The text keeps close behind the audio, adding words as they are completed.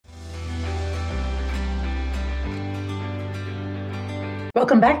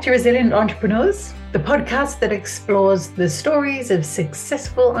Welcome back to Resilient Entrepreneurs, the podcast that explores the stories of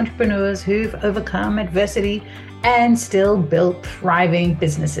successful entrepreneurs who've overcome adversity and still built thriving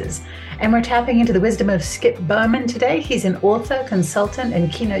businesses. And we're tapping into the wisdom of Skip Bowman today. He's an author, consultant,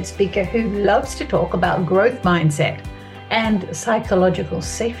 and keynote speaker who loves to talk about growth mindset and psychological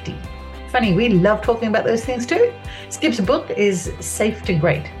safety. Funny, we love talking about those things too. Skip's book is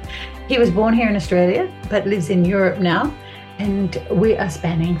Safe2Great. He was born here in Australia, but lives in Europe now. And we are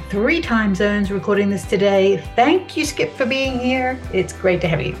spanning 3 time zones recording this today. Thank you, Skip, for being here. It's great to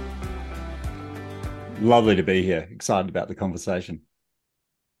have you. Lovely to be here. Excited about the conversation.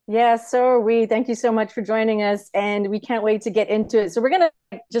 Yeah, so are we. Thank you so much for joining us. And we can't wait to get into it. So we're going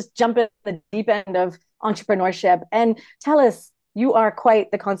to just jump at the deep end of entrepreneurship. And tell us, you are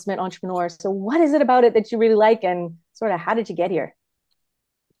quite the consummate entrepreneur. So what is it about it that you really like? And sort of how did you get here?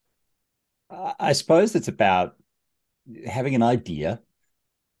 I suppose it's about having an idea,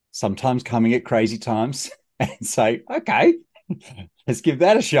 sometimes coming at crazy times and say, okay, let's give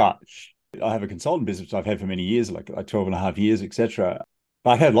that a shot. I have a consultant business I've had for many years, like 12 and a half years, etc.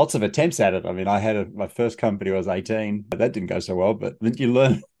 I've had lots of attempts at it. I mean, I had my first company when I was 18. That didn't go so well, but you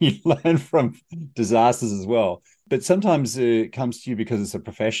learn from disasters as well. But sometimes it comes to you because it's a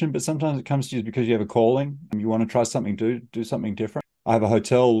profession, but sometimes it comes to you because you have a calling and you want to try something, do something different. I have a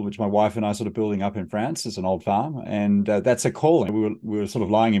hotel, which my wife and I are sort of building up in France. It's an old farm, and that's a calling. We were sort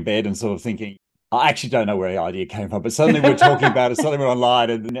of lying in bed and sort of thinking, I actually don't know where the idea came from, but suddenly we're talking about it. Suddenly we're online,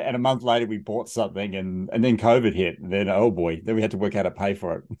 and a month later we bought something, and then COVID hit. And then, oh boy, then we had to work out how to pay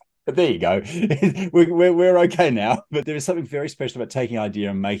for it. But there you go. We're okay now. But there is something very special about taking an idea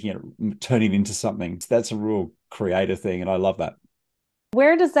and making it, turning it into something. That's a real creative thing, and I love that.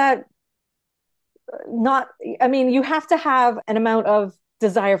 Where does that you have to have an amount of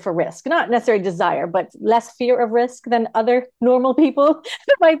desire for risk, not necessarily desire, but less fear of risk than other normal people.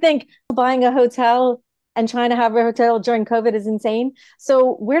 I think buying a hotel and trying to have a hotel during COVID is insane.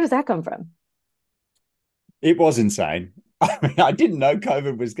 So where does that come from? It was insane. I mean, I didn't know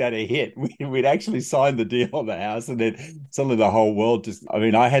COVID was going to hit. We'd actually signed the deal on the house, and then suddenly the whole world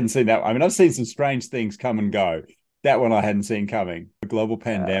I hadn't seen that. I mean, I've seen some strange things come and go. That one I hadn't seen coming. A global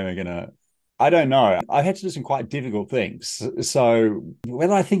pandemic and I don't know. I've had to do some quite difficult things. So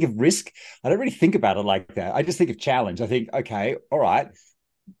when I think of risk, I don't really think about it like that. I just think of challenge. I think, okay, all right,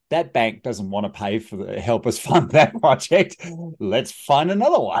 that bank doesn't want to help us fund that project. Let's find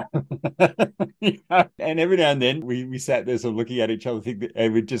another one. And every now and then we sat there sort of looking at each other,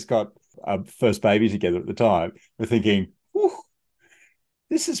 and we'd just got our first baby together at the time. We're thinking,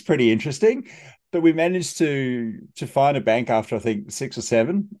 this is pretty interesting. But we managed to find a bank after, I think, 6 or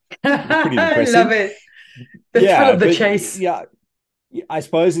 7. Pretty impressive. I love it. The thrill of the chase. Yeah, I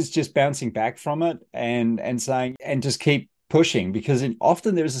suppose it's just bouncing back from it and saying, and just keep pushing, because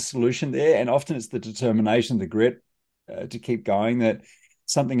often there is a solution there, and often it's the determination, the grit to keep going that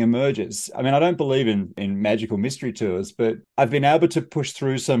something emerges. I mean, I don't believe in magical mystery tours, but I've been able to push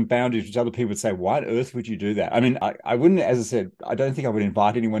through some boundaries which other people would say, why on earth would you do that? I mean, I wouldn't, as I said, I don't think I would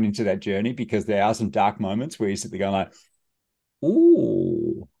invite anyone into that journey, because there are some dark moments where you sit there going like,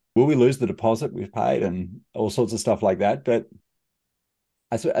 ooh, will we lose the deposit we've paid, and all sorts of stuff like that. But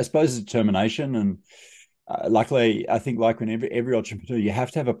I suppose it's determination. And luckily, I think like when every entrepreneur, you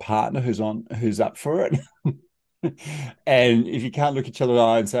have to have a partner who's up for it. And if you can't look each other in the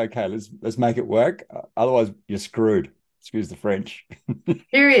eye and say, okay, let's make it work, otherwise you're screwed. Excuse the French.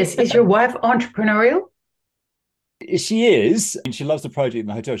 Curious, is your wife entrepreneurial? She is, and she loves the project in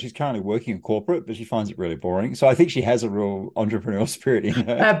the hotel. She's currently working in corporate, but she finds it really boring. So I think she has a real entrepreneurial spirit in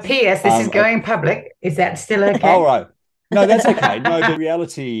her. P.S. This is going public. Is that still okay? All right. No, that's okay. No, the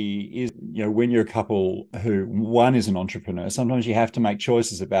reality is, when you're a couple who one is an entrepreneur, sometimes you have to make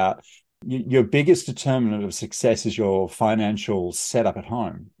choices about your biggest determinant of success is your financial setup at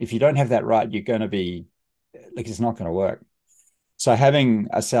home. If you don't have that right, you're going to be like, it's not going to work. So having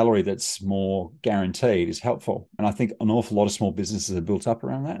a salary that's more guaranteed is helpful. And I think an awful lot of small businesses are built up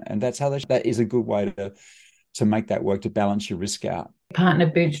around that. And that's how that is a good way to make that work, to balance your risk out. Partner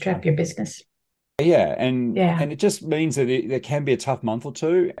bootstrap your business. Yeah, and it just means that there can be a tough month or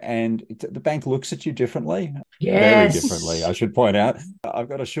two, and the bank looks at you differently. Yes. Very differently, I should point out. I've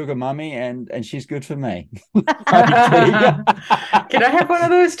got a sugar mummy, and she's good for me. Can I have one of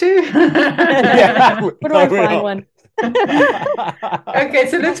those too? Yeah, where do I find one? Okay,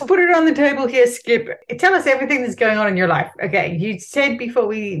 so let's put it on the table here, Skip. Tell us everything that's going on in your life. Okay, you said before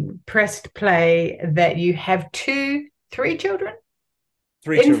we pressed play that you have three children?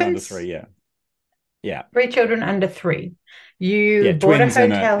 3 children under 3, yeah. Yeah. 3 children under 3. You bought a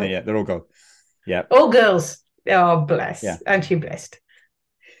hotel. Yeah, they're all girls. Yeah. All girls. Oh, bless. Yeah. Aren't you blessed?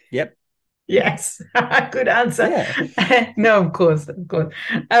 Yep. Yes, good answer. Yeah. No, of course, of course.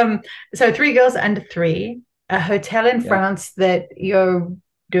 So three girls under three, a hotel in Yep. France that you're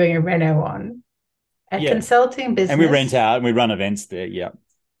doing a reno on, a Yeah. consulting And we rent business. out and we run events there. Yeah.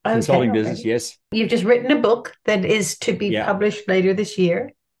 Okay, Consulting business, okay. yes. You've just written a book that is to be Yeah. published later this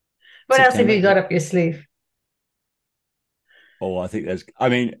year. What else have September. you got Yep. up your sleeve? Oh, I think I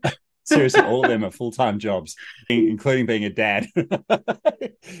mean, seriously, all of them are full-time jobs, including being a dad.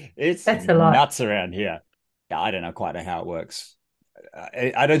 It's That's a lot. nuts around here. Yeah, I don't know quite how it works.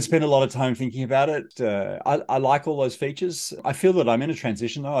 I don't spend a lot of time thinking about it. I like all those features. I feel that I'm in a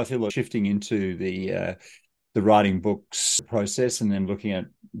transition, though. I feel like shifting into the writing books process and then looking at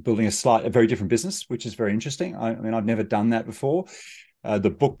building a very different business, which is very interesting. I mean, I've never done that before.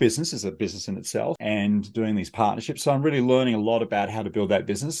 The book business is a business in itself and doing these partnerships. So I'm really learning a lot about how to build that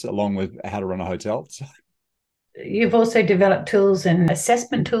business along with how to run a hotel. So, You've also developed tools and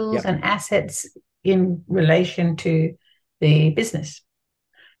assessment tools yep. and assets in relation to the business.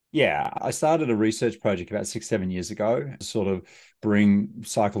 Yeah, I started a research project about 6, 7 years ago to sort of bring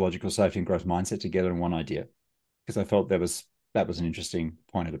psychological safety and growth mindset together in one idea because I felt that was an interesting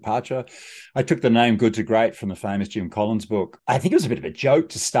point of departure. I took the name Good to Great from the famous Jim Collins book. I think it was a bit of a joke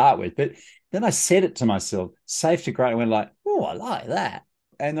to start with, but then I said it to myself, Safe to Great, and went like, oh, I like that.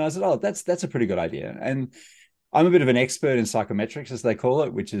 And I said, oh, that's a pretty good idea. And I'm a bit of an expert in psychometrics, as they call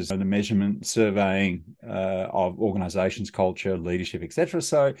it, which is the measurement, surveying of organizations, culture, leadership, etc.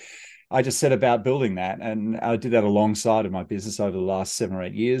 So I just set about building that, and I did that alongside of my business over the last 7 or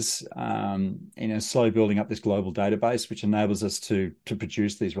 8 years. Slowly building up this global database, which enables us to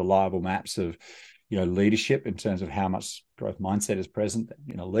produce these reliable maps of, leadership in terms of how much growth mindset is present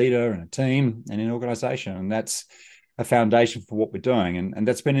in a leader and a team and in an organization, and that's a foundation for what we're doing. And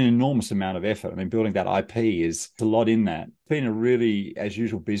that's been an enormous amount of effort. I mean, building that IP is a lot in that. It's been a really, as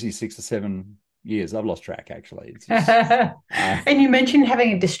usual, busy 6 or 7 years. I've lost track, actually. And you mentioned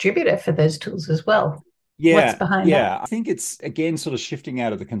having a distributor for those tools as well. What's Yeah, behind yeah. that? I think it's, again, sort of shifting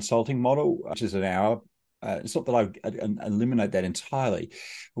out of the consulting model, which is an hour. It's not that I eliminate that entirely.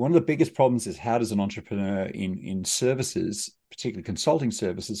 But one of the biggest problems is how does an entrepreneur in services, particularly consulting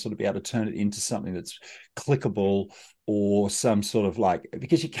services, sort of be able to turn it into something that's clickable or some sort of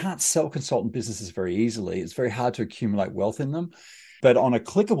because you can't sell consultant businesses very easily. It's very hard to accumulate wealth in them. But on a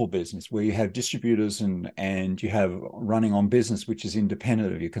clickable business where you have distributors and you have running on business, which is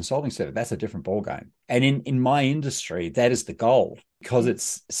independent of your consulting service, that's a different ballgame. And in my industry, that is the goal because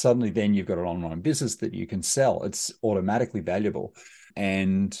it's suddenly then you've got an online business that you can sell. It's automatically valuable.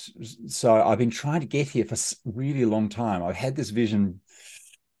 And so I've been trying to get here for a really long time. I've had this vision,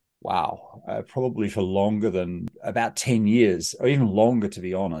 probably for longer than about 10 years or even longer, to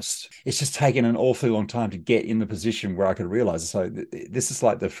be honest. It's just taken an awfully long time to get in the position where I could realize it. So this is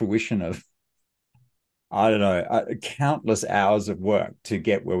like the fruition of, I don't know, countless hours of work to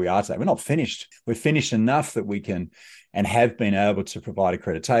get where we are today. We're not finished. We're finished enough that we can and have been able to provide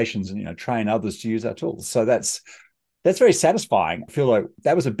accreditations and, train others to use our tools. So that's very satisfying. I feel like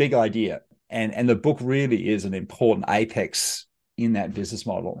that was a big idea. And the book really is an important apex in that business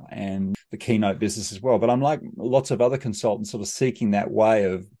model and the keynote business as well. But I'm like lots of other consultants sort of seeking that way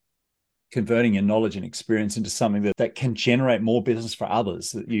of converting your knowledge and experience into something that can generate more business for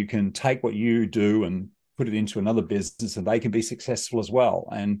others, that you can take what you do and put it into another business and they can be successful as well.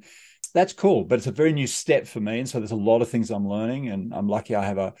 And that's cool, but it's a very new step for me. And so there's a lot of things I'm learning, and I'm lucky I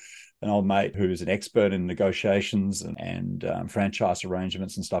have an old mate who's an expert in negotiations and franchise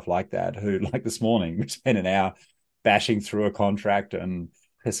arrangements and stuff like that, who, like this morning, we spent an hour bashing through a contract and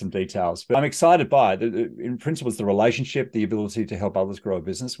there's some details. But I'm excited by it. In principle, it's the relationship, the ability to help others grow a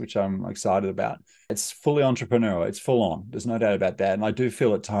business, which I'm excited about. It's fully entrepreneurial. It's full on. There's no doubt about that. And I do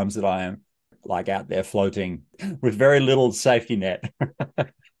feel at times that I am like out there floating with very little safety net.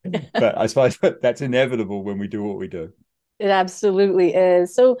 But I suppose that's inevitable when we do what we do. It absolutely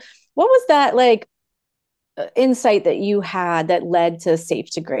is. So what was that insight that you had that led to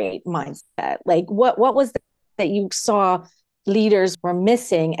Safe2Great mindset? Like what was that you saw leaders were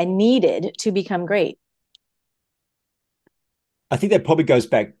missing and needed to become great? I think that probably goes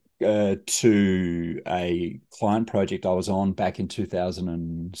back to a client project I was on back in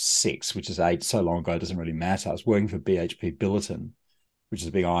 2006, which is so long ago, it doesn't really matter. I was working for BHP Billiton, which is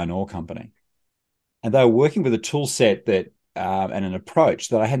a big iron ore company. And they were working with a tool set that and an approach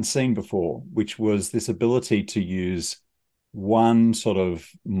that I hadn't seen before, which was this ability to use one sort of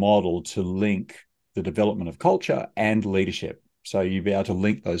model to link the development of culture and leadership. So you'd be able to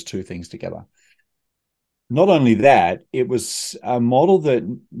link those two things together. Not only that, it was a model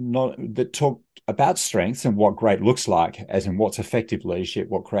that talked about strengths and what great looks like, as in what's effective leadership,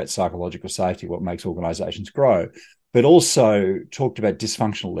 what creates psychological safety, what makes organizations grow, but also talked about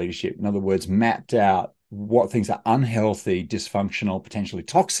dysfunctional leadership. In other words, mapped out what things are unhealthy, dysfunctional, potentially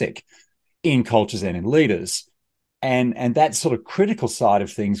toxic in cultures and in leaders. And that sort of critical side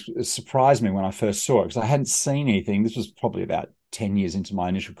of things surprised me when I first saw it, because I hadn't seen anything. This was probably about 10 years into my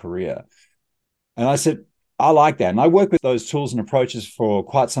initial career. And I said, I like that. And I worked with those tools and approaches for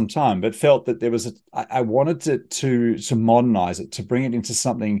quite some time, but felt that I wanted to modernize it, to bring it into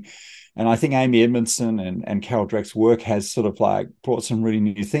something. And I think Amy Edmondson and Carol Dreck's work has sort of like brought some really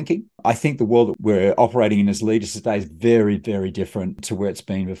new thinking. I think the world that we're operating in as leaders today is very, very different to where it's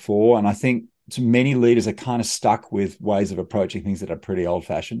been before. And I think many leaders are kind of stuck with ways of approaching things that are pretty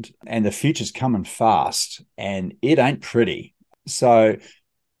old-fashioned. And the future's coming fast, and it ain't pretty. So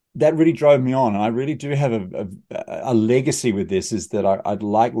that really drove me on. And I really do have a legacy with this, is that I'd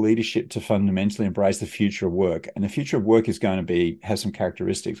like leadership to fundamentally embrace the future of work. And the future of work is going to have some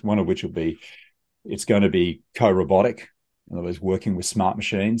characteristics, one of which will be, it's going to be co-robotic, in other words, working with smart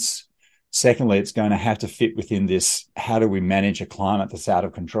machines. Secondly, it's going to have to fit within this, how do we manage a climate that's out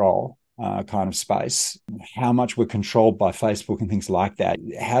of control kind of space, how much we're controlled by Facebook and things like that.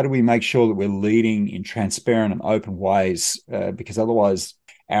 How do we make sure that we're leading in transparent and open ways? Because otherwise,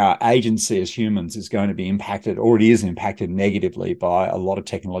 our agency as humans is going to be impacted, or it is impacted negatively by a lot of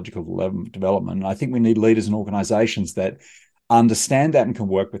technological development. And I think we need leaders and organizations that understand that and can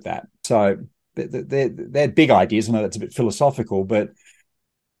work with that. So they're big ideas. I know that's a bit philosophical, but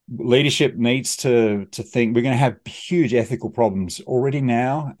leadership needs to think we're going to have huge ethical problems already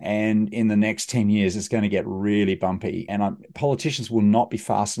now, and in the next 10 years it's going to get really bumpy, and politicians will not be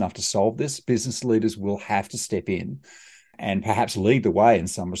fast enough to solve this. Business leaders will have to step in and perhaps lead the way in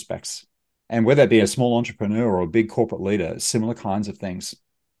some respects, and whether it be a small entrepreneur or a big corporate leader, similar kinds of things,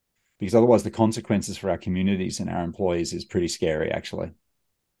 because otherwise the consequences for our communities and our employees is pretty scary, actually.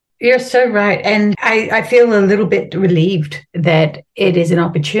 You're so right. And I feel a little bit relieved that it is an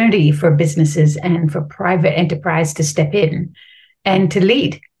opportunity for businesses and for private enterprise to step in and to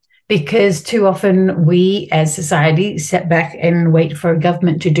lead, because too often we as society sit back and wait for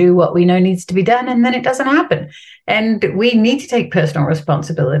government to do what we know needs to be done, and then it doesn't happen. And we need to take personal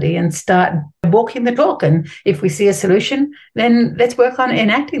responsibility and start walking the talk. And if we see a solution, then let's work on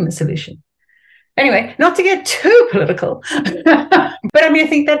enacting the solution. Anyway, not to get too political, but I mean, I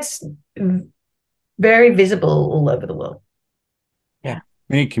think that's very visible all over the world. Yeah.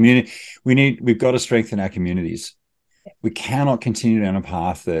 We need community. We've got to strengthen our communities. We cannot continue down a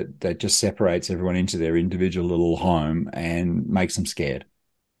path that just separates everyone into their individual little home and makes them scared.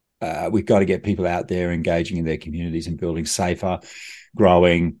 We've got to get people out there engaging in their communities and building safer,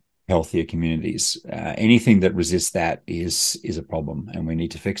 growing, healthier communities. Anything that resists that is a problem, and we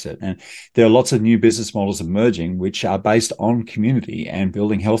need to fix it. And there are lots of new business models emerging which are based on community and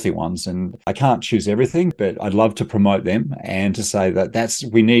building healthy ones. And I can't choose everything, but I'd love to promote them and to say that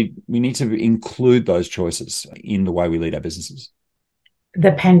we need to include those choices in the way we lead our businesses.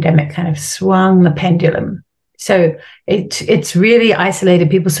 The pandemic kind of swung the pendulum. So it's really isolated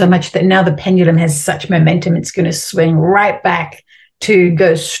people so much that now the pendulum has such momentum, it's going to swing right back to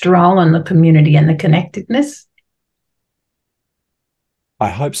go strong on the community and the connectedness? I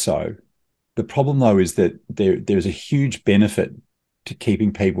hope so. The problem, though, is that there's a huge benefit to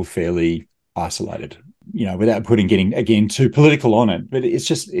keeping people fairly isolated, without getting again too political on it. But it's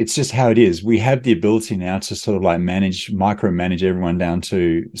just how it is. We have the ability now to sort of like micromanage everyone down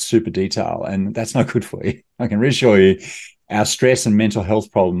to super detail, and that's not good for you. I can reassure you, our stress and mental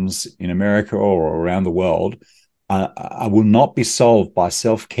health problems in America or around the world will not be solved by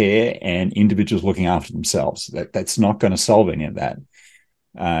self-care and individuals looking after themselves. That's not going to solve any of that.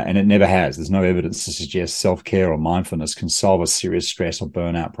 And it never has. There's no evidence to suggest self-care or mindfulness can solve a serious stress or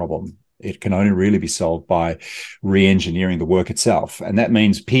burnout problem. It can only really be solved by re-engineering the work itself. And that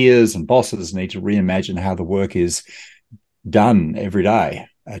means peers and bosses need to reimagine how the work is done every day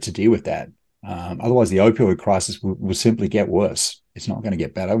to deal with that. Otherwise, the opioid crisis will simply get worse. It's not going to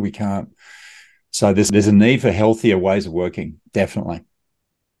get better. We can't. So there's a need for healthier ways of working, definitely.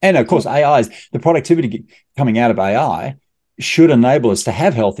 And of course, the productivity coming out of AI should enable us to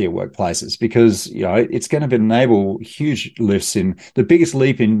have healthier workplaces, because it's going to enable huge lifts in the biggest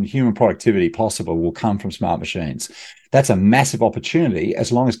leap in human productivity possible will come from smart machines. That's a massive opportunity,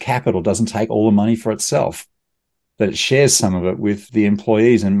 as long as capital doesn't take all the money for itself, that it shares some of it with the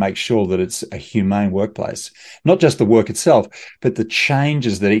employees and makes sure that it's a humane workplace. Not just the work itself, but the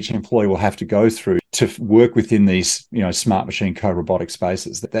changes that each employee will have to go through to work within these, smart machine co-robotic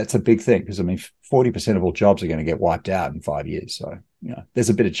spaces. That's a big thing, because 40% of all jobs are going to get wiped out in 5 years. So there's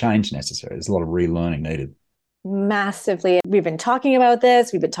a bit of change necessary. There's a lot of relearning needed. Massively. We've been talking about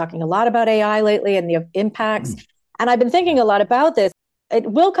this. We've been talking a lot about AI lately and the impacts. And I've been thinking a lot about this. It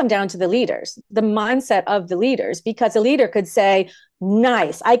will come down to the leaders, the mindset of the leaders, because a leader could say,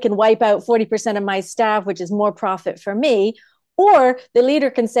 nice, I can wipe out 40% of my staff, which is more profit for me. Or the leader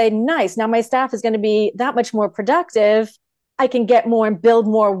can say, nice, now my staff is going to be that much more productive. I can get more and build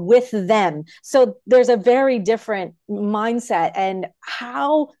more with them. So there's a very different mindset. And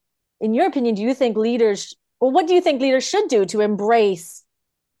how, in your opinion, do you think leaders, or what do you think leaders should do to embrace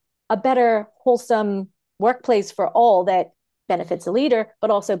a better, wholesome workplace for all that benefits the leader, but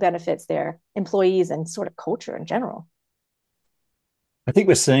also benefits their employees and sort of culture in general? I think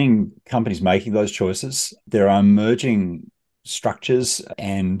we're seeing companies making those choices. There are emerging structures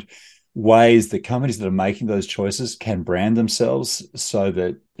and ways that companies that are making those choices can brand themselves, so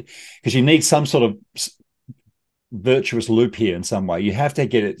that, because you need some sort of virtuous loop here in some way. You have to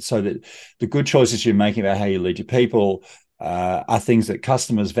get it so that the good choices you're making about how you lead your people are things that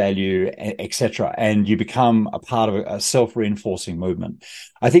customers value, etc. And you become a part of a self-reinforcing movement.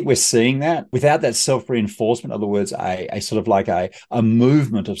 I think we're seeing that. Without that self-reinforcement, in other words, a sort of like a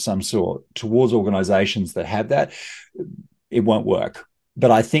movement of some sort towards organizations that have that, it won't work.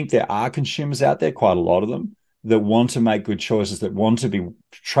 But I think there are consumers out there, quite a lot of them, that want to make good choices, that want to be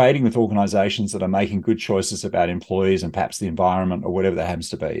trading with organizations that are making good choices about employees and perhaps the environment or whatever that happens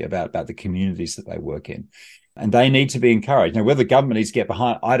to be, about the communities that they work in. And they need to be encouraged. Now, whether government needs to get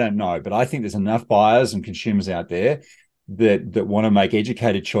behind, I don't know, but I think there's enough buyers and consumers out there that want to make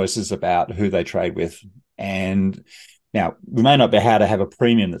educated choices about who they trade with. And now, we may not be able to have a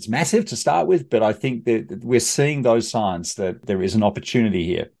premium that's massive to start with, but I think that we're seeing those signs that there is an opportunity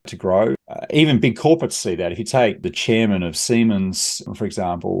here to grow. Even big corporates see that. If you take the chairman of Siemens, for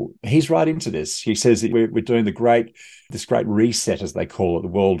example, he's right into this. He says that we're doing this great reset, as they call it, the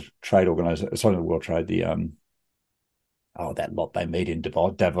World Trade Organization, sorry, the World Trade, that lot they meet in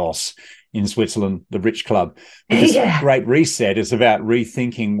Davos in Switzerland, the rich club. But this great reset is about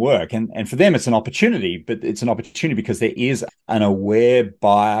rethinking work. And for them, it's an opportunity, but it's an opportunity because there is an aware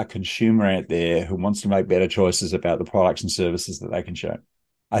buyer, consumer out there who wants to make better choices about the products and services that they can show.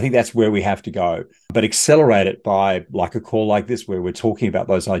 I think that's where we have to go, but accelerate it by like a call like this, where we're talking about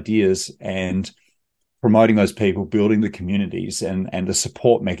those ideas and promoting those people, building the communities and the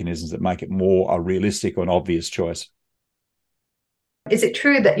support mechanisms that make it more a realistic or an obvious choice. Is it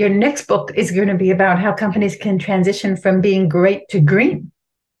true that your next book is going to be about how companies can transition from being great to green?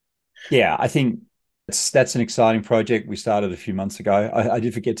 Yeah, I think that's an exciting project we started a few months ago. I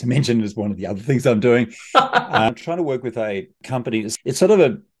did forget to mention it as one of the other things I'm doing. I'm trying to work with a company.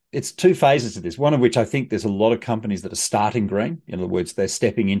 It's two phases to this, one of which I think there's a lot of companies that are starting green. In other words, they're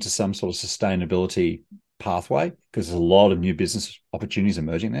stepping into some sort of sustainability pathway because there's a lot of new business opportunities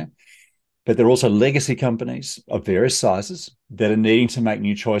emerging there. But there are also legacy companies of various sizes that are needing to make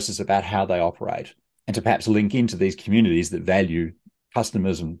new choices about how they operate and to perhaps link into these communities that value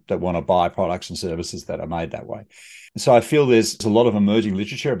customers and that want to buy products and services that are made that way. So I feel there's a lot of emerging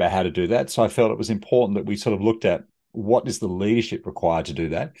literature about how to do that. So I felt it was important that we sort of looked at what is the leadership required to do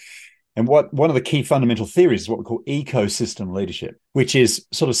that. And one of the key fundamental theories is what we call ecosystem leadership, which is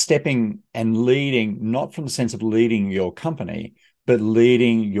sort of stepping and leading, not from the sense of leading your company, but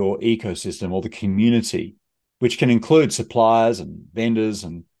leading your ecosystem or the community, which can include suppliers and vendors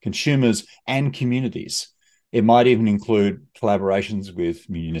and consumers and communities. It might even include collaborations with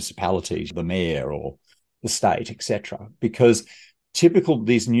municipalities, the mayor or the state, etc. Because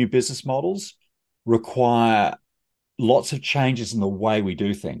these new business models require lots of changes in the way we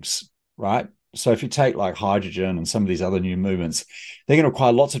do things, right? So if you take like hydrogen and some of these other new movements, they're going to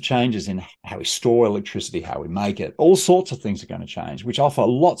require lots of changes in how we store electricity, how we make it. All sorts of things are going to change, which offer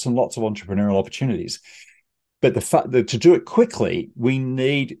lots and lots of entrepreneurial opportunities. But to do it quickly, we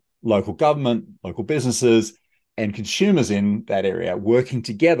need local government, local businesses, and consumers in that area working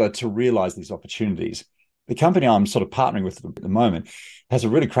together to realize these opportunities. The company I'm sort of partnering with at the moment has a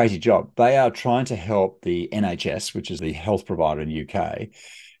really crazy job. They are trying to help the NHS, which is the health provider in the UK,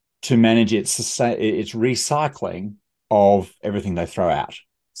 to manage its recycling of everything they throw out.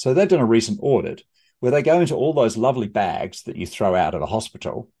 So they've done a recent audit where they go into all those lovely bags that you throw out at a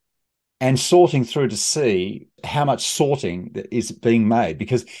hospital and sorting through to see how much sorting is being made,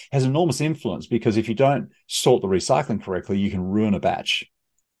 because it has enormous influence, because if you don't sort the recycling correctly, you can ruin a batch.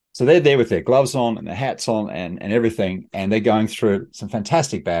 So they're there with their gloves on and their hats on and everything, and they're going through some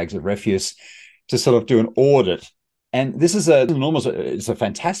fantastic bags of refuse to sort of do an audit. And this is it's a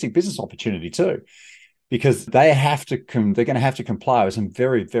fantastic business opportunity too, because they're going to have to comply with some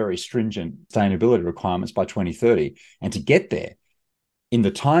very, very stringent sustainability requirements by 2030. And to get there, in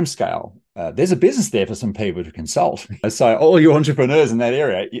the time scale, there's a business there for some people to consult. So all you entrepreneurs in that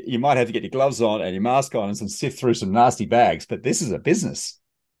area, you might have to get your gloves on and your mask on and sift through some nasty bags, but this is a business.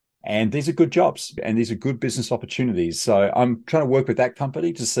 And these are good jobs and these are good business opportunities. So I'm trying to work with that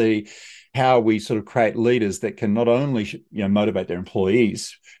company to see how we sort of create leaders that can not only motivate their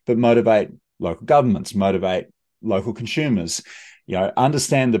employees, but motivate local governments, motivate local consumers,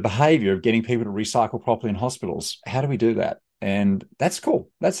 understand the behavior of getting people to recycle properly in hospitals. How do we do that? And that's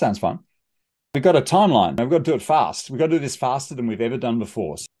cool. That sounds fun. We've got a timeline. We've got to do it fast. We've got to do this faster than we've ever done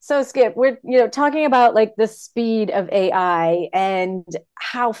before. So Skip, we're talking about like the speed of AI and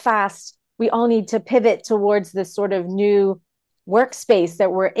how fast we all need to pivot towards this sort of new workspace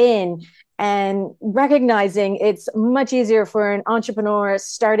that we're in, and recognizing it's much easier for an entrepreneur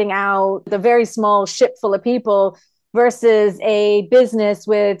starting out with a very small ship full of people versus a business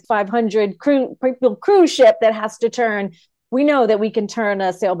with 500 cruise ship that has to turn. We know that we can turn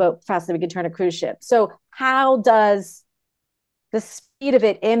a sailboat faster than we can turn a cruise ship. So how does the speed of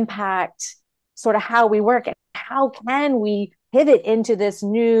it impact sort of how we work, and how can we pivot into this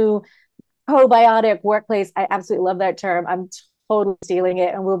new probiotic workplace? I absolutely love that term. I'm totally stealing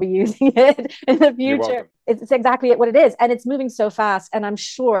it and we'll be using it in the future. It's exactly what it is. And it's moving so fast. And I'm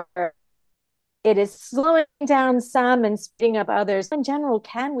sure it is slowing down some and speeding up others. In general,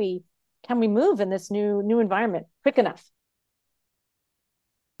 can we move in this new environment quick enough?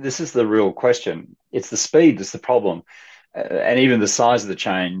 This is the real question. It's the speed that's the problem. And even the size of the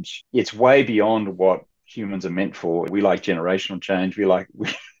change, it's way beyond what humans are meant for. We like generational change. We like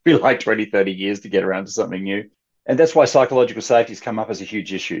 20, 30 years to get around to something new. And that's why psychological safety has come up as a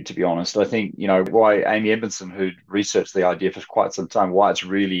huge issue, to be honest. I think, why Amy Edmondson, who researched the idea for quite some time, why it's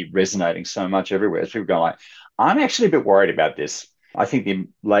really resonating so much everywhere. People go like, I'm actually a bit worried about this. I think the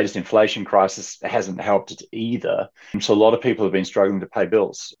latest inflation crisis hasn't helped it either. So a lot of people have been struggling to pay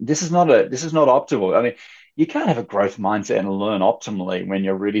bills. This is not optimal. I mean, you can't have a growth mindset and learn optimally when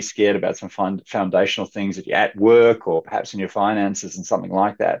you're really scared about some foundational things at work or perhaps in your finances and something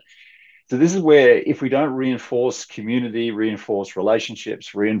like that. So this is where, if we don't reinforce community, reinforce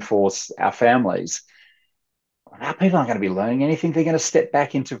relationships, reinforce our families, our people aren't going to be learning anything. They're going to step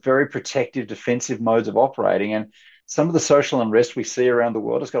back into very protective, defensive modes of operating. And some of the social unrest we see around the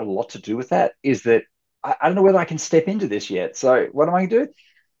world has got a lot to do with that, is that I don't know whether I can step into this yet. So what am I going to do?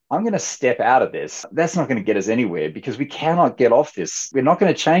 I'm going to step out of this. That's not going to get us anywhere, because we cannot get off this. We're not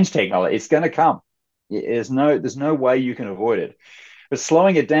going to change technology. It's going to come. There's no way you can avoid it. But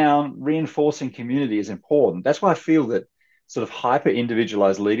slowing it down, reinforcing community is important. That's why I feel that sort of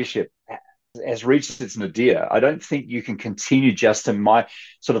hyper-individualized leadership has reached its nadir. I don't think you can continue just to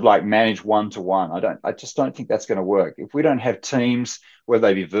manage one-to-one. I just don't think that's going to work. If we don't have teams, whether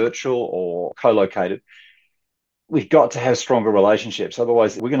they be virtual or co-located, we've got to have stronger relationships.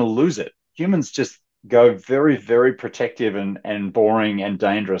 Otherwise, we're going to lose it. Humans just go very, very protective and boring and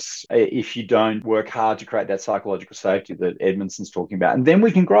dangerous if you don't work hard to create that psychological safety that Edmondson's talking about. And then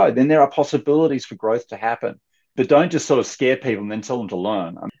we can grow. Then there are possibilities for growth to happen. But don't just sort of scare people and then tell them to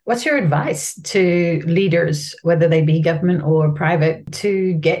learn. What's your advice to leaders, whether they be government or private,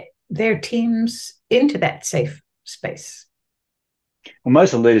 to get their teams into that safe space? Well,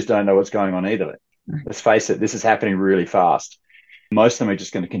 most of the leaders don't know what's going on either. Let's face it, this is happening really fast. Most of them are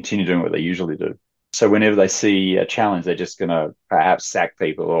just going to continue doing what they usually do. So whenever they see a challenge, they're just going to perhaps sack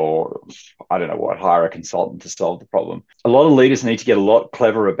people or, I don't know what, hire a consultant to solve the problem. A lot of leaders need to get a lot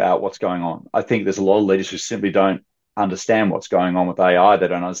clever about what's going on. I think there's a lot of leaders who simply don't understand what's going on with AI. They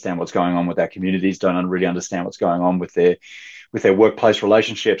don't understand what's going on with our communities, don't really understand what's going on with their workplace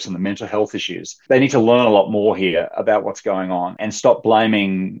relationships and the mental health issues. They need to learn a lot more here about what's going on and stop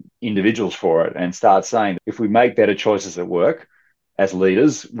blaming individuals for it, and start saying, if we make better choices at work as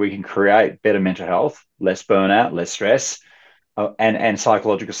leaders, we can create better mental health, less burnout, less stress, and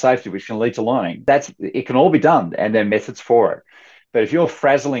psychological safety, which can lead to learning. It can all be done, and there are methods for it. But if you're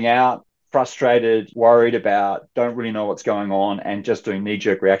frazzling out, frustrated, worried about, don't really know what's going on, and just doing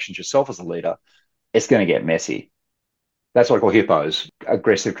knee-jerk reactions yourself as a leader, it's going to get messy. That's what I call hippos,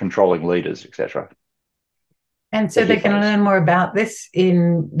 aggressive, controlling leaders, etc. And so they can learn more about this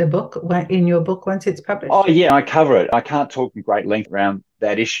in your book once it's published? Oh, yeah, I cover it. I can't talk in great length around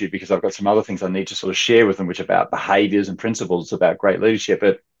that issue because I've got some other things I need to sort of share with them, which are about behaviors and principles about great leadership.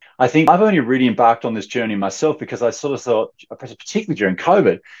 But I think I've only really embarked on this journey myself because I sort of thought, particularly during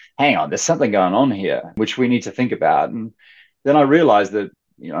COVID, hang on, there's something going on here, which we need to think about. And then I realized that,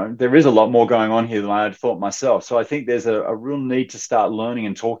 there is a lot more going on here than I had thought myself. So I think there's a real need to start learning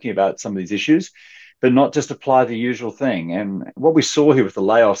and talking about some of these issues, but not just apply the usual thing. And what we saw here with the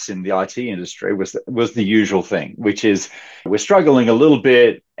layoffs in the IT industry was the usual thing, which is we're struggling a little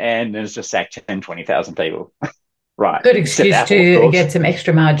bit and then it's just sacked 10, 20,000 people. Right. Good excuse to get some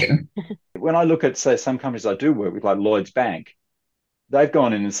extra margin. When I look at, say, some companies I do work with, like Lloyd's Bank, they've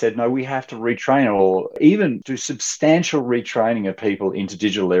gone in and said, no, we have to retrain or even do substantial retraining of people into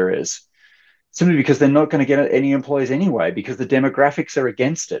digital areas, simply because they're not going to get any employees anyway, because the demographics are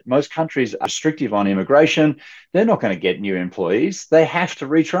against it. Most countries are restrictive on immigration. They're not going to get new employees. They have to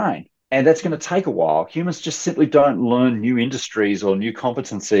retrain. And that's going to take a while. Humans just simply don't learn new industries or new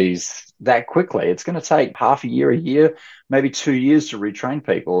competencies that quickly. It's going to take half a year, maybe 2 years to retrain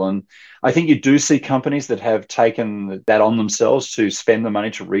people. And I think you do see companies that have taken that on themselves to spend the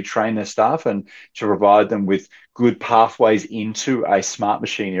money to retrain their staff and to provide them with good pathways into a smart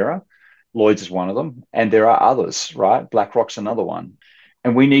machine era. Lloyd's is one of them. And there are others, right? BlackRock's another one.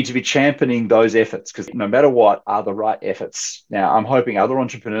 And we need to be championing those efforts because no matter what are the right efforts. Now, I'm hoping other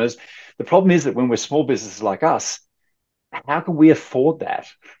entrepreneurs, the problem is that when we're small businesses like us, how can we afford that?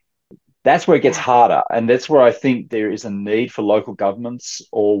 That's where it gets harder. And that's where I think there is a need for local governments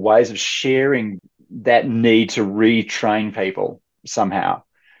or ways of sharing that need to retrain people somehow.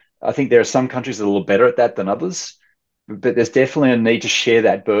 I think there are some countries that are a little better at that than others, but there's definitely a need to share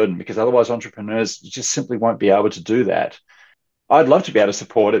that burden because otherwise entrepreneurs just simply won't be able to do that. I'd love to be able to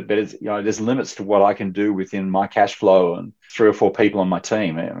support it, but it's, there's limits to what I can do within my cash flow and 3 or 4 people on my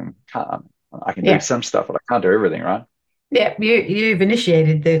team. I can do some stuff, but I can't do everything, right? Yeah, you've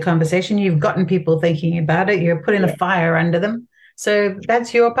initiated the conversation. You've gotten people thinking about it. You're putting the fire under them. So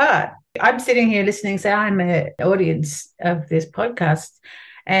that's your part. I'm sitting here listening, say I'm an audience of this podcast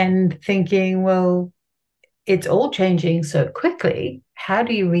and thinking, well, it's all changing so quickly. How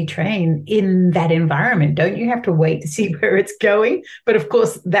do you retrain in that environment? Don't you have to wait to see where it's going? But of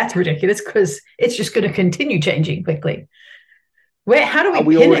course, that's ridiculous because it's just going to continue changing quickly. How do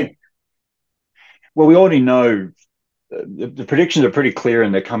we pin it? Well, we already know the predictions are pretty clear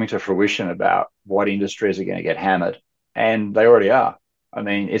and they're coming to fruition about what industries are going to get hammered. And they already are. I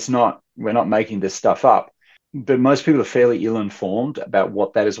mean, we're not making this stuff up. But most people are fairly ill-informed about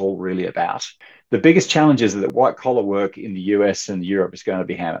what that is all really about. The biggest challenge is that white-collar work in the US and Europe is going to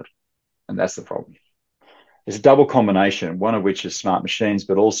be hammered. And that's the problem. It's a double combination, one of which is smart machines,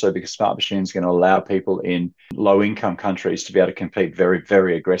 but also because smart machines are going to allow people in low-income countries to be able to compete very,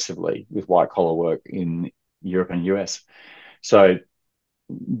 very aggressively with white-collar work in Europe and US. So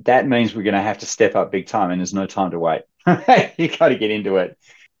that means we're going to have to step up big time, and there's no time to wait. You got to get into it.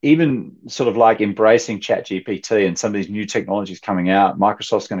 Even sort of like embracing ChatGPT and some of these new technologies coming out,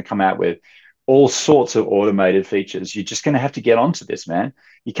 Microsoft's going to come out with all sorts of automated features. You're just going to have to get onto this, man.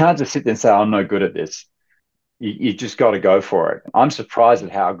 You can't just sit there and say, I'm no good at this. You just got to go for it. I'm surprised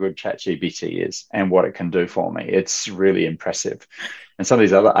at how good ChatGPT is and what it can do for me. It's really impressive. And some of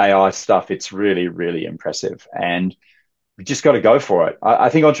these other AI stuff, it's really, really impressive. And we just got to go for it. I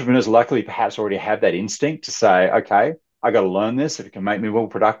think entrepreneurs luckily perhaps already have that instinct to say, okay, I got to learn this. If it can make me more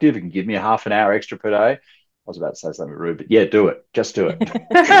productive, it can give me a half an hour extra per day. I was about to say something rude, but yeah, do it. Just do it.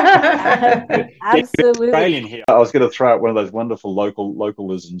 Absolutely. Australian here. I was going to throw out one of those wonderful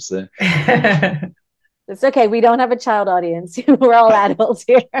localisms there. It's okay. We don't have a child audience. We're all adults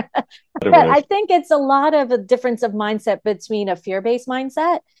here. I think it's a lot of a difference of mindset between a fear-based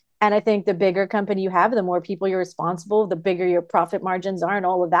mindset. And I think the bigger company you have, the more people you're responsible, the bigger your profit margins are and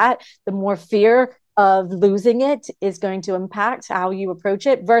all of that, the more fear of losing it is going to impact how you approach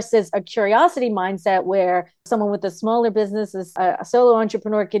it versus a curiosity mindset where someone with a smaller business, a solo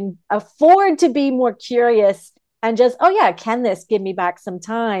entrepreneur can afford to be more curious and just, oh yeah, can this give me back some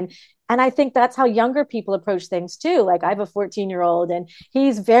time? And I think that's how younger people approach things too. Like I have a 14-year-old and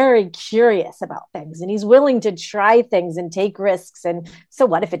he's very curious about things and he's willing to try things and take risks. And so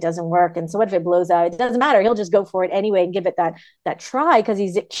what if it doesn't work? And so what if it blows out? It doesn't matter. He'll just go for it anyway and give it that try because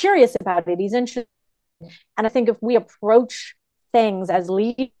he's curious about it. He's interested. And I think if we approach things as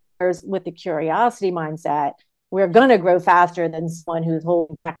leaders with the curiosity mindset, we're going to grow faster than someone who's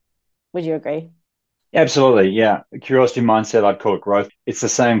holding back. Would you agree? Absolutely. Yeah. Curiosity mindset, I'd call it growth. It's the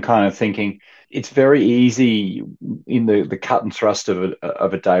same kind of thinking. It's very easy in the cut and thrust of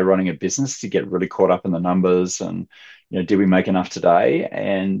a day running a business to get really caught up in the numbers and, did we make enough today?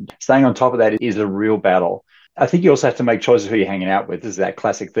 And staying on top of that is a real battle. I think you also have to make choices who you're hanging out with. This is that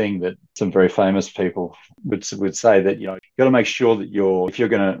classic thing that some very famous people would say that, you've got to make sure that if you're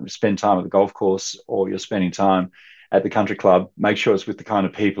going to spend time at the golf course or you're spending time at the country club, make sure it's with the kind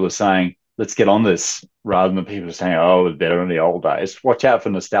of people who are saying, let's get on this, rather than people saying, oh, it was better in the old days. Watch out for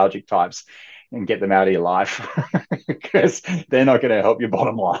nostalgic types and get them out of your life because they're not going to help your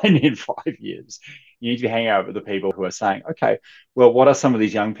bottom line in 5 years. You need to be hanging out with the people who are saying, okay, well, what are some of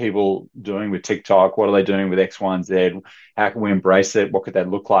these young people doing with TikTok? What are they doing with X, Y, and Z? How can we embrace it? What could that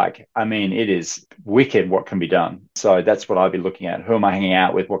look like? I mean, it is wicked what can be done. So that's what I'd be looking at. Who am I hanging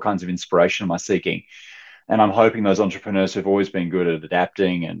out with? What kinds of inspiration am I seeking? And I'm hoping those entrepreneurs who've always been good at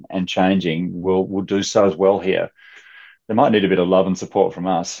adapting and changing will do so as well here. They might need a bit of love and support from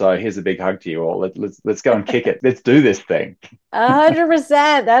us. So here's a big hug to you all. Let's go and kick it. Let's do this thing. 100%.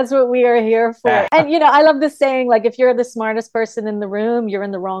 That's what we are here for. And, I love this saying, like, if you're the smartest person in the room, you're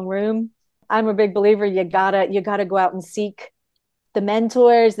in the wrong room. I'm a big believer. You gotta go out and seek the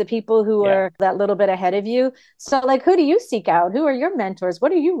mentors, the people who are that little bit ahead of you. So, like, who do you seek out? Who are your mentors?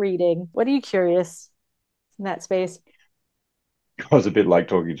 What are you reading? What are you curious in that space? I was a bit like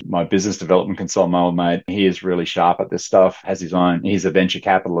talking to my business development consultant, my old mate. He is really sharp at this stuff, he's a venture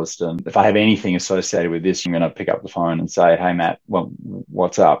capitalist. And if I have anything associated with this, I'm going to pick up the phone and say, hey, Matt, well,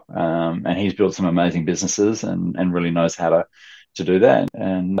 what's up? And he's built some amazing businesses and really knows how to do that.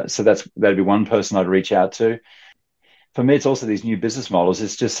 And so that'd be one person I'd reach out to. For me, it's also these new business models.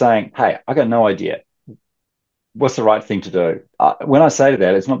 It's just saying, hey, I got no idea. What's the right thing to do? When I say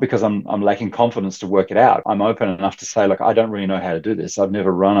that, it's not because I'm lacking confidence to work it out. I'm open enough to say, look, I don't really know how to do this. I've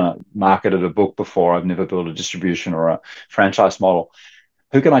never marketed a book before. I've never built a distribution or a franchise model.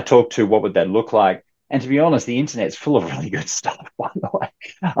 Who can I talk to? What would that look like? And to be honest, the internet's full of really good stuff, by the way.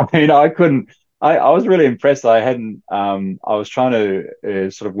 I mean, I was really impressed. I was trying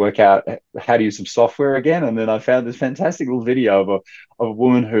to sort of work out how to use some software again. And then I found this fantastic little video of a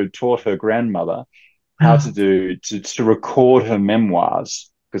woman who taught her grandmother how to record her memoirs,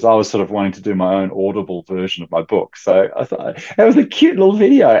 because I was sort of wanting to do my own audible version of my book. So I thought it was a cute little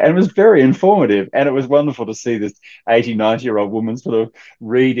video and it was very informative. And it was wonderful to see this 80, 90-year-old woman sort of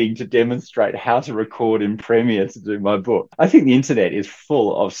reading to demonstrate how to record in Premiere to do my book. I think the internet is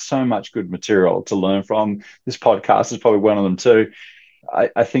full of so much good material to learn from. This podcast is probably one of them too.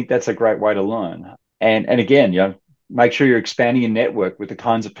 I think that's a great way to learn. And again, make sure you're expanding your network with the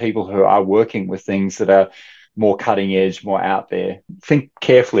kinds of people who are working with things that are more cutting edge, more out there. Think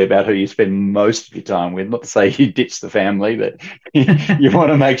carefully about who you spend most of your time with. Not to say you ditch the family, but you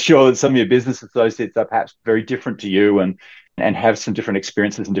want to make sure that some of your business associates are perhaps very different to you and have some different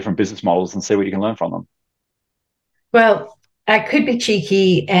experiences and different business models and see what you can learn from them. Well, I could be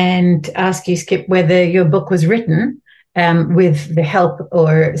cheeky and ask you, Skip, whether your book was written with the help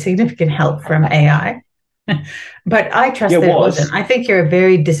or significant help from AI. But I trust that it wasn't. I think you're a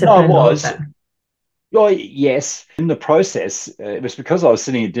very disciplined author. Oh, yes. In the process, it was because I was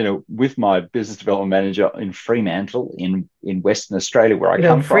sitting at dinner with my business development manager in Fremantle in Western Australia, where I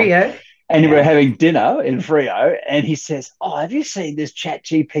come from. Freo. And we were having dinner in Freo, and he says, oh, have you seen this Chat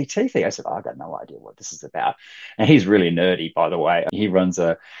GPT thing? I said, I got no idea what this is about. And he's really nerdy, by the way. He runs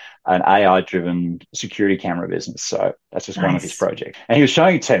an AI-driven security camera business. So that's just one of his projects. And he was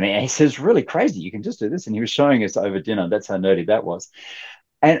showing it to me, and he says, really crazy. You can just do this. And he was showing us over dinner. That's how nerdy that was.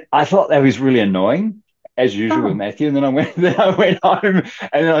 And I thought that was really annoying, as usual with Matthew. And then I went home,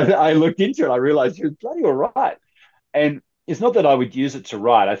 and then I looked into it. I realized he was bloody all right. And it's not that I would use it to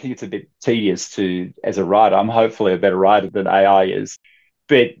write. I think it's a bit tedious as a writer. I'm hopefully a better writer than AI is.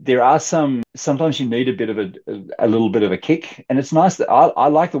 But there are sometimes you need a bit of a little bit of a kick. And it's nice that I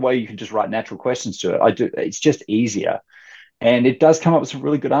like the way you can just write natural questions to it. I do. It's just easier. And it does come up with some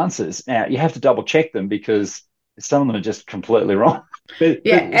really good answers. Now, you have to double check them because some of them are just completely wrong. But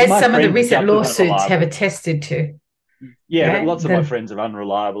as some of the recent lawsuits have attested to. Yeah, but lots of my friends are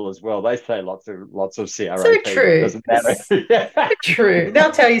unreliable as well. They say lots of CRA. So true. It doesn't matter. True.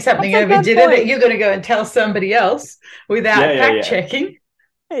 They'll tell you something over dinner that you're going to go and tell somebody else without fact checking.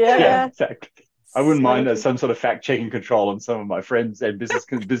 Yeah, exactly. I wouldn't mind some sort of fact checking control on some of my friends and business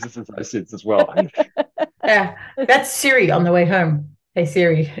associates as well. Yeah, that's Siri on the way home. Hey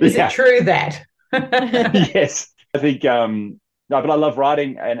Siri, is it true that? Yes, I think. No, but I love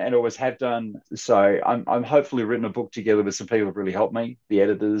writing and always have done. So I'm hopefully written a book together with some people who've really helped me, the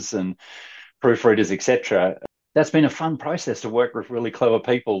editors and proofreaders, etc. That's been a fun process to work with really clever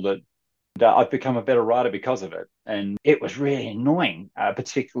people that I've become a better writer because of it. And it was really annoying,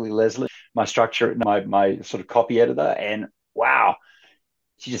 particularly Leslie, my structure, my sort of copy editor. And wow,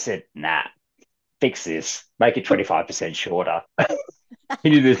 she just said, nah, fix this, make it 25% shorter.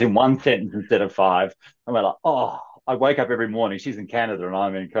 Can you do this in one sentence instead of 5? I'm like, oh. I wake up every morning. She's in Canada and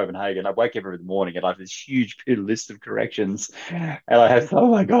I'm in Copenhagen. I wake up every morning and I have this huge list of corrections. And I have, oh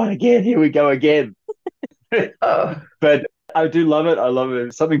my God, again, here we go again. But I do love it. I love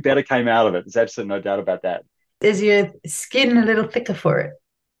it. Something better came out of it. There's absolutely no doubt about that. Is your skin a little thicker for it?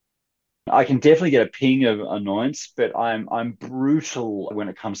 I can definitely get a ping of annoyance, but I'm brutal when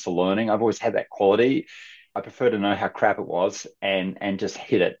it comes to learning. I've always had that quality. I prefer to know how crap it was and just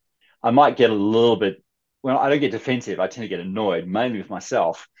hit it. I might get a little bit, well, I don't get defensive. I tend to get annoyed, mainly with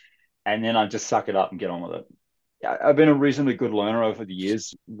myself, and then I just suck it up and get on with it. I've been a reasonably good learner over the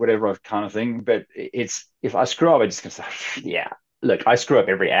years, whatever I've kind of thing. But it's, if I screw up, I just can say, yeah, look, I screw up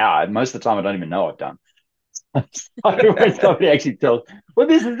every hour. Most of the time, I don't even know I've done. So when somebody actually tells, well,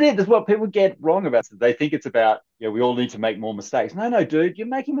 this is it. This is what people get wrong about it. They think it's about, we all need to make more mistakes. No, dude, you're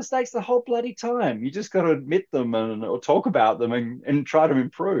making mistakes the whole bloody time. You just got to admit them or talk about them and try to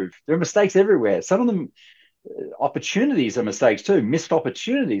improve. There are mistakes everywhere. Some of them, opportunities are mistakes too. Missed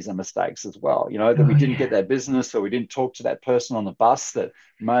opportunities are mistakes as well. That we didn't get that business or we didn't talk to that person on the bus that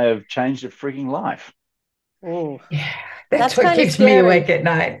may have changed a freaking life. Oh, yeah, that's what keeps scary. me awake at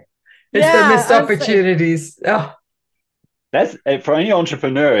night. It's the missed opportunities. Oh, that's, for any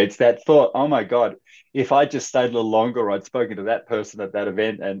entrepreneur, it's that thought, oh my God, if I just stayed a little longer, or I'd spoken to that person at that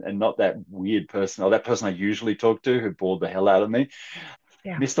event and not that weird person or that person I usually talk to who bored the hell out of me.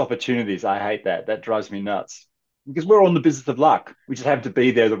 Yeah. Missed opportunities. I hate that. That drives me nuts because we're on the business of luck. We just have to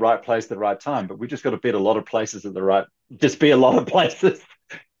be there, the right place, the right time. But we just got to be at a lot of places at the right, just be a lot of places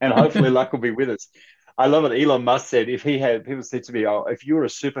and hopefully luck will be with us. I love it. Elon Musk said, people said to me, oh, if you were a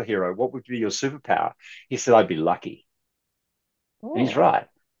superhero, what would be your superpower? He said, I'd be lucky. Oh. And he's right.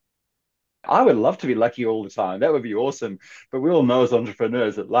 I would love to be lucky all the time. That would be awesome. But we all know as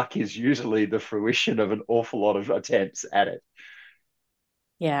entrepreneurs that luck is usually the fruition of an awful lot of attempts at it.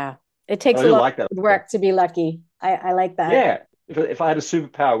 Yeah. It takes a lot of work to be lucky. I like that. Yeah. If I had a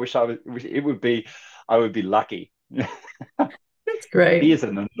superpower, I would be lucky. That's great. He is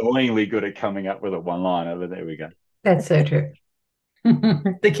annoyingly good at coming up with a one-liner, but there we go. That's so true.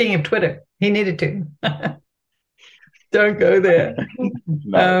 The king of Twitter. He needed to. Don't go there.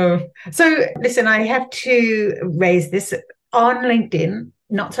 No. So listen, I have to raise this on LinkedIn.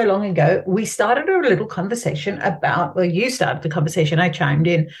 Not so long ago, we started a little conversation about, well, you started the conversation, I chimed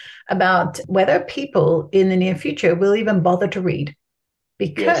in, about whether people in the near future will even bother to read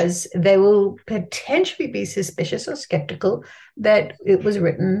because they will potentially be suspicious or skeptical that it was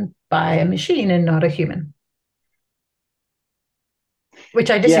written by a machine and not a human.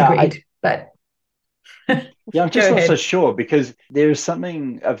 Which I disagreed, but... Yeah, I'm just not so sure because there is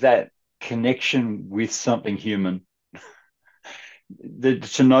something of that connection with something human.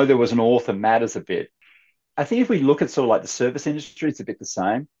 To know there was an author matters a bit. I think if we look at sort of like the service industry, it's a bit the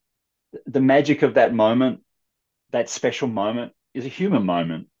same. The magic of that moment, that special moment, is a human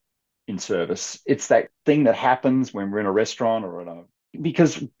moment in service. It's that thing that happens when we're in a restaurant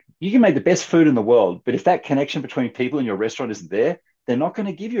because you can make the best food in the world, but if that connection between people in your restaurant isn't there, they're not going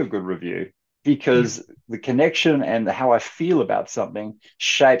to give you a good review because the connection and how I feel about something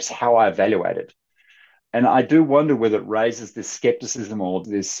shapes how I evaluate it. And I do wonder whether it raises this skepticism or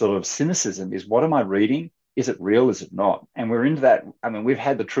this sort of cynicism is, what am I reading? Is it real? Is it not? And we're into that. I mean, we've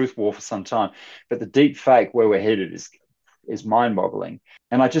had the truth war for some time, but the deep fake where we're headed is mind-boggling.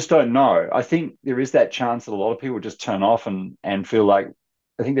 And I just don't know. I think there is that chance that a lot of people just turn off and feel like,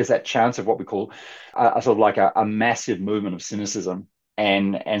 I think there's that chance of what we call a sort of like a massive movement of cynicism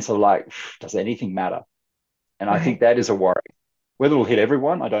and sort of like, does anything matter? And I think that is a worry. Whether it'll hit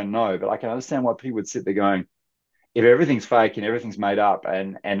everyone, I don't know, but I can understand why people would sit there going, if everything's fake and everything's made up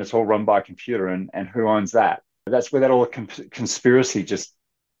and it's all run by a computer and who owns that? That's where that all conspiracy just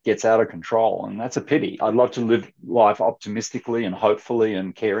gets out of control. And that's a pity. I'd love to live life optimistically and hopefully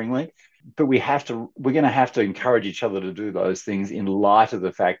and caringly, but we're going to have to encourage each other to do those things in light of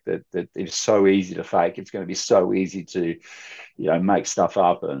the fact that it's so easy to fake. It's going to be so easy to, make stuff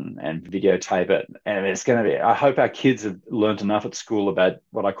up and videotape it. And it's going to be, I hope our kids have learned enough at school about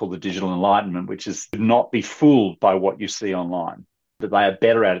what I call the digital enlightenment, which is to not be fooled by what you see online, that they are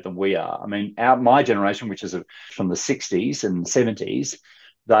better at it than we are. I mean, my generation, which is from the 60s and 70s,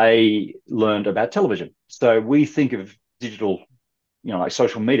 they learned about television. So we think of digital, like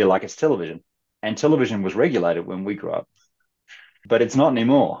social media, like it's television. And television was regulated when we grew up, but it's not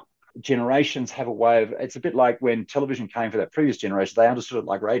anymore. Generations have a way of, it's a bit like when television came for that previous generation, they understood it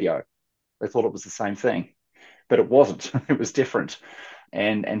like radio. They thought it was the same thing, but it wasn't. It was different.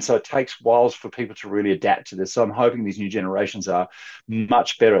 And so it takes whiles for people to really adapt to this. So I'm hoping these new generations are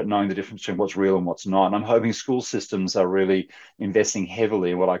much better at knowing the difference between what's real and what's not. And I'm hoping school systems are really investing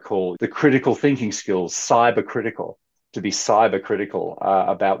heavily in what I call the critical thinking skills, cyber critical. To be cyber critical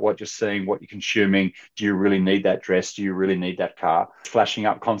about what you're seeing, what you're consuming. Do you really need that dress? Do you really need that car? Flashing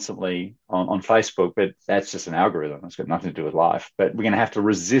up constantly on Facebook, but that's just an algorithm. It's got nothing to do with life. But we're going to have to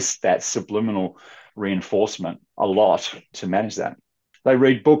resist that subliminal reinforcement a lot to manage that. They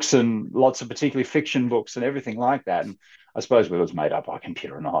read books and lots of particularly fiction books and everything like that. And I suppose whether it's made up by a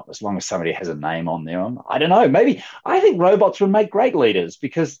computer or not, as long as somebody has a name on there, I don't know. Maybe I think robots would make great leaders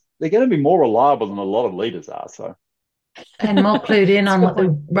because they're going to be more reliable than a lot of leaders are. So, and more clued in on what the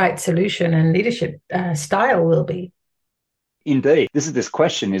right solution and leadership style will be. Indeed, this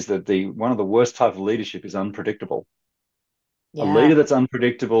question is that one of the worst type of leadership is unpredictable. Yeah. A leader that's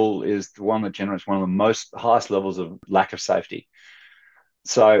unpredictable is the one that generates one of the most highest levels of lack of safety.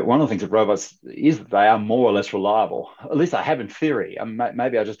 So one of the things of robots is that they are more or less reliable. At least I have in theory.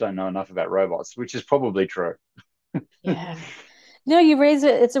 Maybe I just don't know enough about robots, which is probably true. Yeah. No, you raise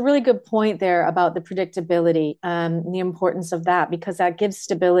it. It's a really good point there about the predictability, the importance of that, because that gives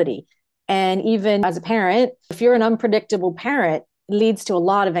stability. And even as a parent, if you're an unpredictable parent, it leads to a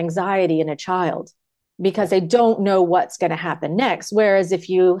lot of anxiety in a child because they don't know what's going to happen next. Whereas if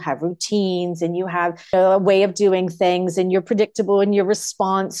you have routines and you have a way of doing things and you're predictable in your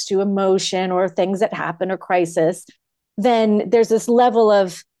response to emotion or things that happen or crisis, then there's this level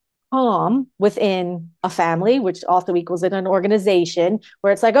of calm within a family, which also equals in an organization,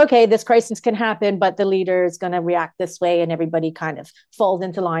 where it's like, okay, this crisis can happen, but the leader is going to react this way, and everybody kind of falls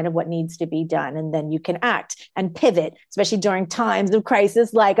into line of what needs to be done. And then you can act and pivot, especially during times of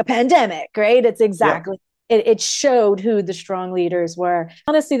crisis like a pandemic, right? It's exactly. Yeah. It showed who the strong leaders were.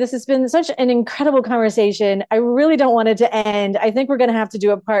 Honestly, this has been such an incredible conversation. I really don't want it to end. I think we're going to have to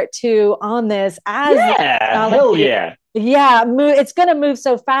do a part 2 on this. Hell yeah. Yeah, it's going to move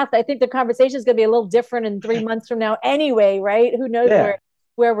so fast. I think the conversation is going to be a little different in 3 months from now anyway, right? Who knows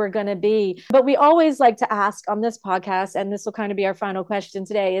where we're going to be. But we always like to ask on this podcast, and this will kind of be our final question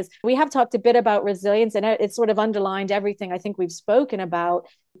today, is we have talked a bit about resilience, and it's sort of underlined everything I think we've spoken about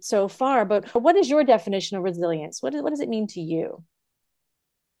so far. But what is your definition of resilience? What does it mean to you?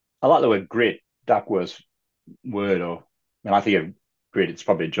 I like the word grit, Duckworth's word, when I think of grit, it's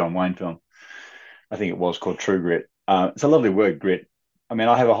probably a John Wayne film. I think it was called True Grit. It's a lovely word, grit. I mean,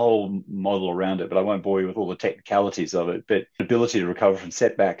 I have a whole model around it, but I won't bore you with all the technicalities of it. But the ability to recover from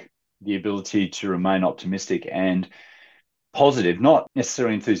setback, the ability to remain optimistic and positive, not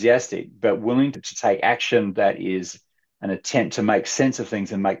necessarily enthusiastic, but willing to take action that is an attempt to make sense of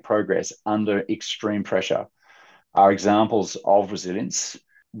things and make progress under extreme pressure are examples of resilience.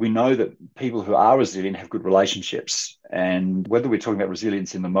 We know that people who are resilient have good relationships. And whether we're talking about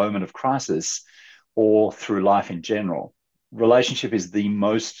resilience in the moment of crisis or through life in general, relationship is the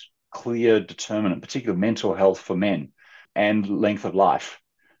most clear determinant, particularly mental health for men and length of life.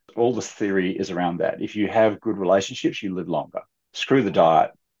 All this theory is around that. If you have good relationships, you live longer. Screw the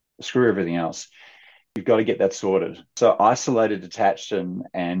diet, screw everything else. You've got to get that sorted. So isolated, detached,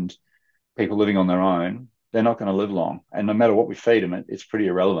 and people living on their own, they're not going to live long. And no matter what we feed them, it's pretty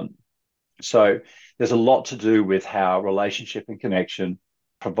irrelevant. So there's a lot to do with how relationship and connection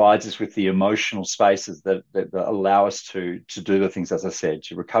provides us with the emotional spaces that allow us to do the things, as I said,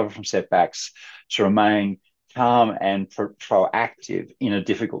 to recover from setbacks, to remain calm and proactive in a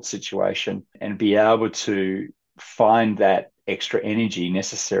difficult situation, and be able to find that extra energy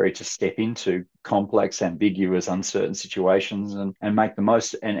necessary to step into complex, ambiguous, uncertain situations and make the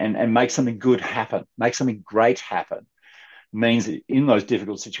most and make something good happen, make something great happen. Means that in those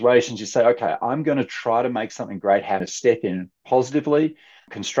difficult situations, you say, okay, I'm going to try to make something great happen, step in positively,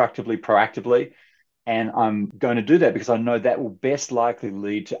 constructively, proactively. And I'm going to do that because I know that will best likely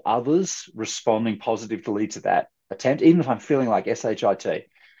lead to others responding positively to that attempt. Even if I'm feeling like SHIT,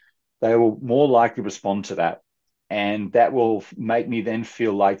 they will more likely respond to that. And that will make me then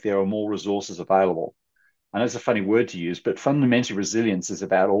feel like there are more resources available. I know it's a funny word to use, but fundamentally resilience is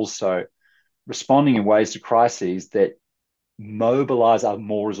about also responding in ways to crises that mobilize other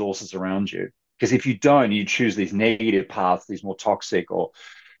more resources around you. Because if you don't, you choose these negative paths, these more toxic, or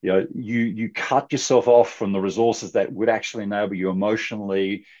you cut yourself off from the resources that would actually enable you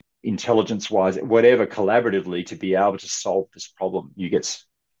emotionally, intelligence-wise, whatever, collaboratively to be able to solve this problem.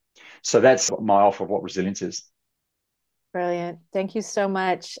 So that's my offer of what resilience is. Brilliant. Thank you so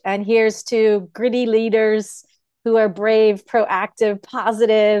much. And here's to gritty leaders who are brave, proactive,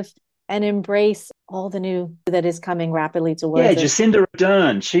 positive, and embrace all the new that is coming rapidly towards us. Yeah, Jacinda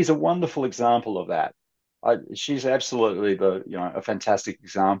Ardern, she's a wonderful example of that. She's absolutely a fantastic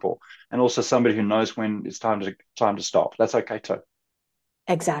example, and also somebody who knows when it's time to stop. That's okay too.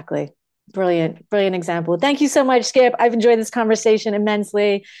 Exactly. Brilliant example. Thank you so much, Skip. I've enjoyed this conversation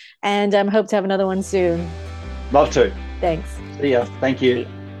immensely, and hope to have another one soon. Love to. Thanks. See ya. Thank you.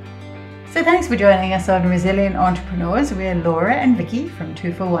 So thanks for joining us on Resilient Entrepreneurs. We're Laura and Vicky from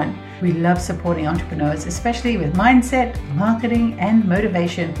 2for1. We love supporting entrepreneurs, especially with mindset, marketing, and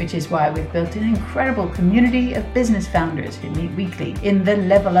motivation, which is why we've built an incredible community of business founders who meet weekly in the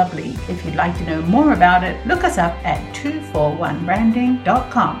Level Up League. If you'd like to know more about it, look us up at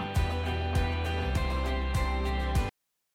 2for1branding.com.